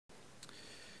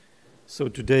So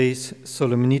today's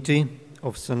Solemnity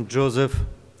of St. Joseph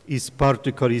is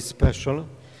particularly special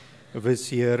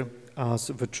this year as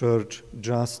the Church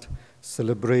just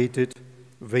celebrated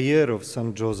the year of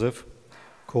St. Joseph,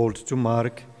 called to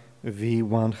mark the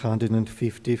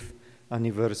 150th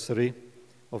anniversary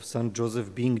of St.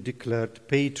 Joseph being declared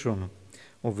patron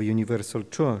of the Universal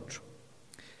Church.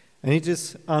 And it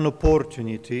is an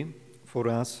opportunity for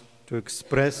us to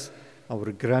express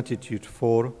our gratitude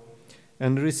for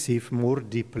and receive more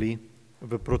deeply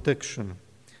the protection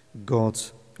God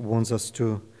wants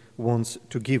to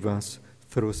give us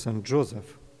through St.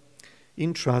 Joseph,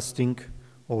 entrusting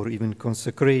or even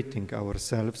consecrating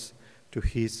ourselves to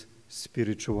his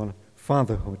spiritual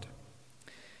fatherhood.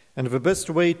 And the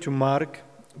best way to mark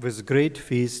this great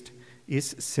feast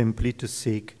is simply to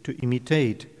seek to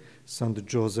imitate St.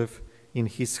 Joseph in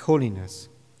his holiness,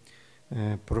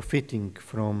 profiting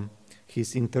from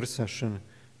his intercession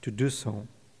to do so.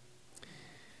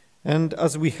 And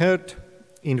as we heard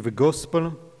in the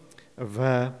Gospel,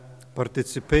 the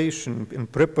participation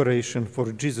and preparation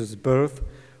for Jesus' birth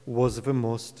was the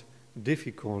most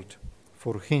difficult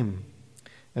for him.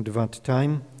 At that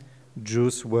time,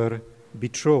 Jews were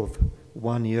betrothed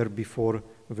 1 year before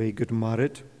they got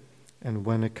married, and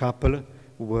when a couple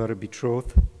were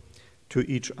betrothed to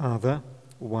each other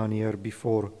 1 year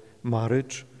before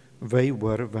marriage, they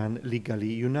were then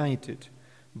legally united,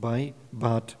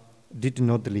 but did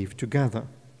not live together.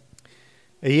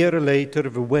 A year later,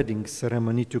 the wedding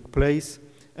ceremony took place,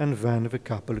 and then the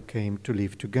couple came to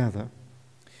live together.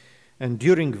 And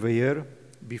during the year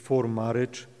before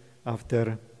marriage,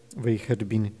 after they had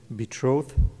been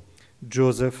betrothed,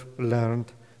 Joseph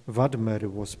learned that Mary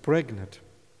was pregnant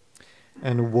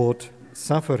and what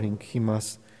suffering he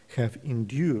must have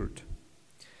endured.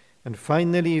 And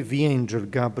finally, the angel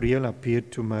Gabriel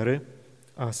appeared to Mary,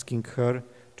 asking her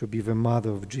to be the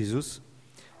mother of Jesus,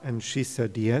 and she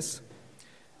said yes.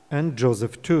 And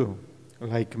Joseph too,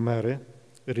 like Mary,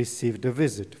 received a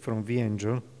visit from the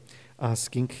angel,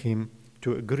 asking him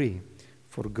to agree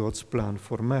for God's plan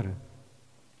for Mary.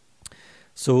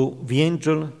 So the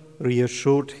angel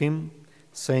reassured him,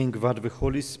 saying that the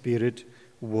Holy Spirit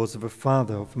was the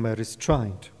father of Mary's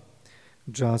child.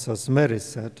 Just as Mary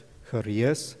said her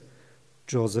yes,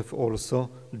 Joseph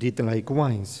also did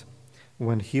likewise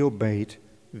when he obeyed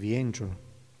the angel.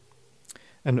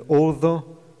 And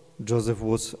although Joseph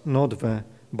was not the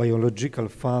biological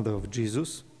father of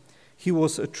Jesus, he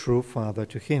was a true father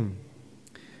to him.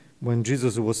 When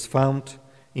Jesus was found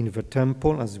in the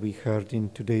temple, as we heard in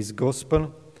today's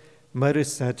Gospel, Mary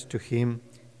said to him,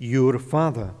 "Your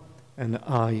father and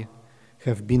I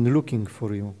have been looking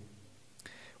for you."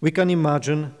 We can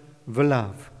imagine the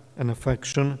love and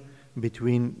affection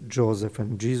between Joseph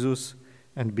and Jesus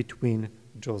and between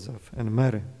Joseph and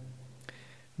Mary.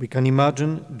 We can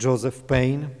imagine Joseph's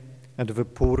pain at the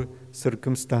poor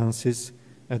circumstances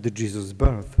at Jesus'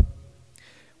 birth.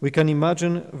 We can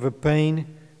imagine the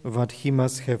pain that he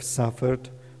must have suffered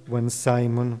when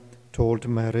Simon told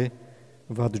Mary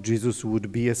that Jesus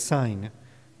would be a sign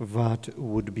that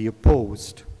would be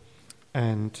opposed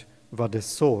and that a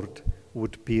sword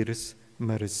would pierce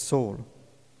Mary's soul.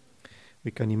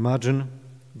 We can imagine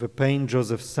the pain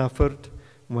Joseph suffered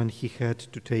when he had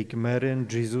to take Mary and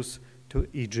Jesus to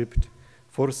Egypt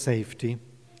for safety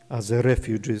as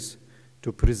refugees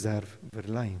to preserve their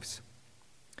lives.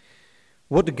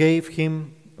 What gave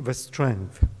him the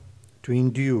strength to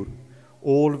endure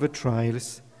all the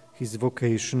trials his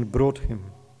vocation brought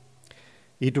him?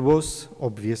 It was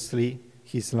obviously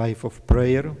his life of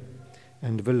prayer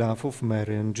and the love of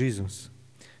Mary and Jesus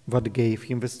that gave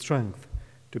him the strength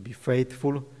to be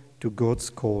faithful to God's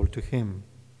call to him.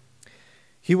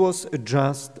 He was a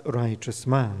just, righteous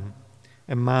man,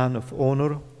 a man of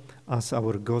honor, as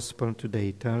our Gospel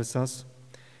today tells us.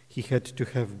 He had to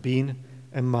have been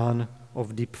a man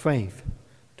of deep faith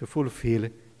to fulfill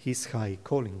his high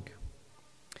calling.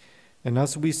 And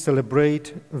as we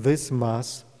celebrate this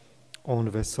Mass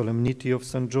on the Solemnity of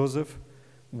St. Joseph,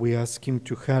 we ask him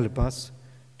to help us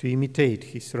to imitate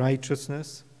his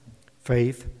righteousness,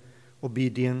 faith,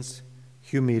 obedience,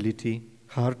 humility,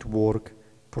 hard work,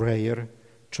 prayer,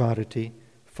 charity,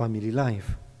 family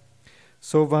life,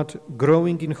 so that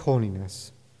growing in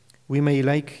holiness, we may,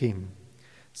 like him,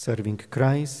 serving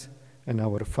Christ and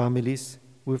our families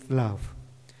with love,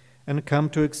 and come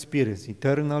to experience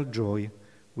eternal joy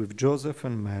with Joseph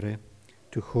and Mary,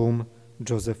 to whom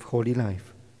Joseph's holy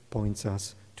life points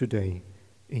us today.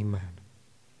 Amen.